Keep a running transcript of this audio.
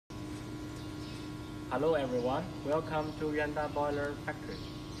Hello everyone, welcome to Yuanda Boiler Factory.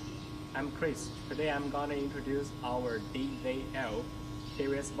 I'm Chris. Today I'm gonna introduce our DZL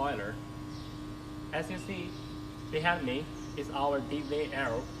series boiler. As you see, behind me is our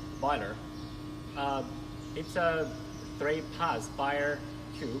DZL boiler. It's a 3-pass fire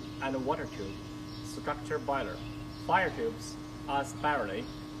tube and water tube structure boiler. Fire tubes are spirally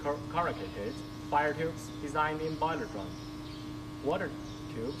corrugated fire tubes designed in boiler drum. Water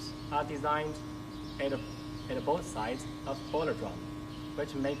tubes are designed at both sides of boiler drum,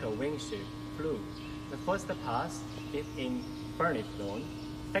 which make a wing-shaped flue. The first pass is in furnace zone,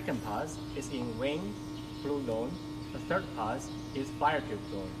 second pass is in wing flue zone, the third pass is fire tube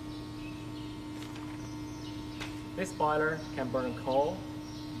zone. This boiler can burn coal,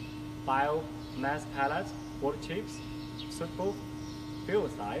 biomass pellets, wood chips. Suitable fuel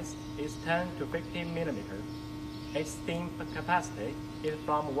size is 10 to 15 millimeters. Its steam capacity is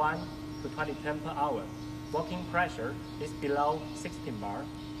from 1 to 20 tons per hour. Working pressure is below 16 bar.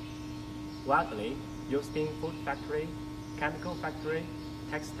 Widely used in food factory, chemical factory,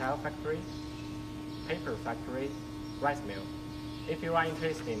 textile factory, paper factory, rice mill. If you are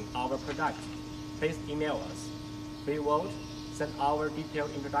interested in our product, please email us. We will send our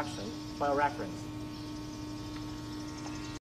detailed introduction for your reference.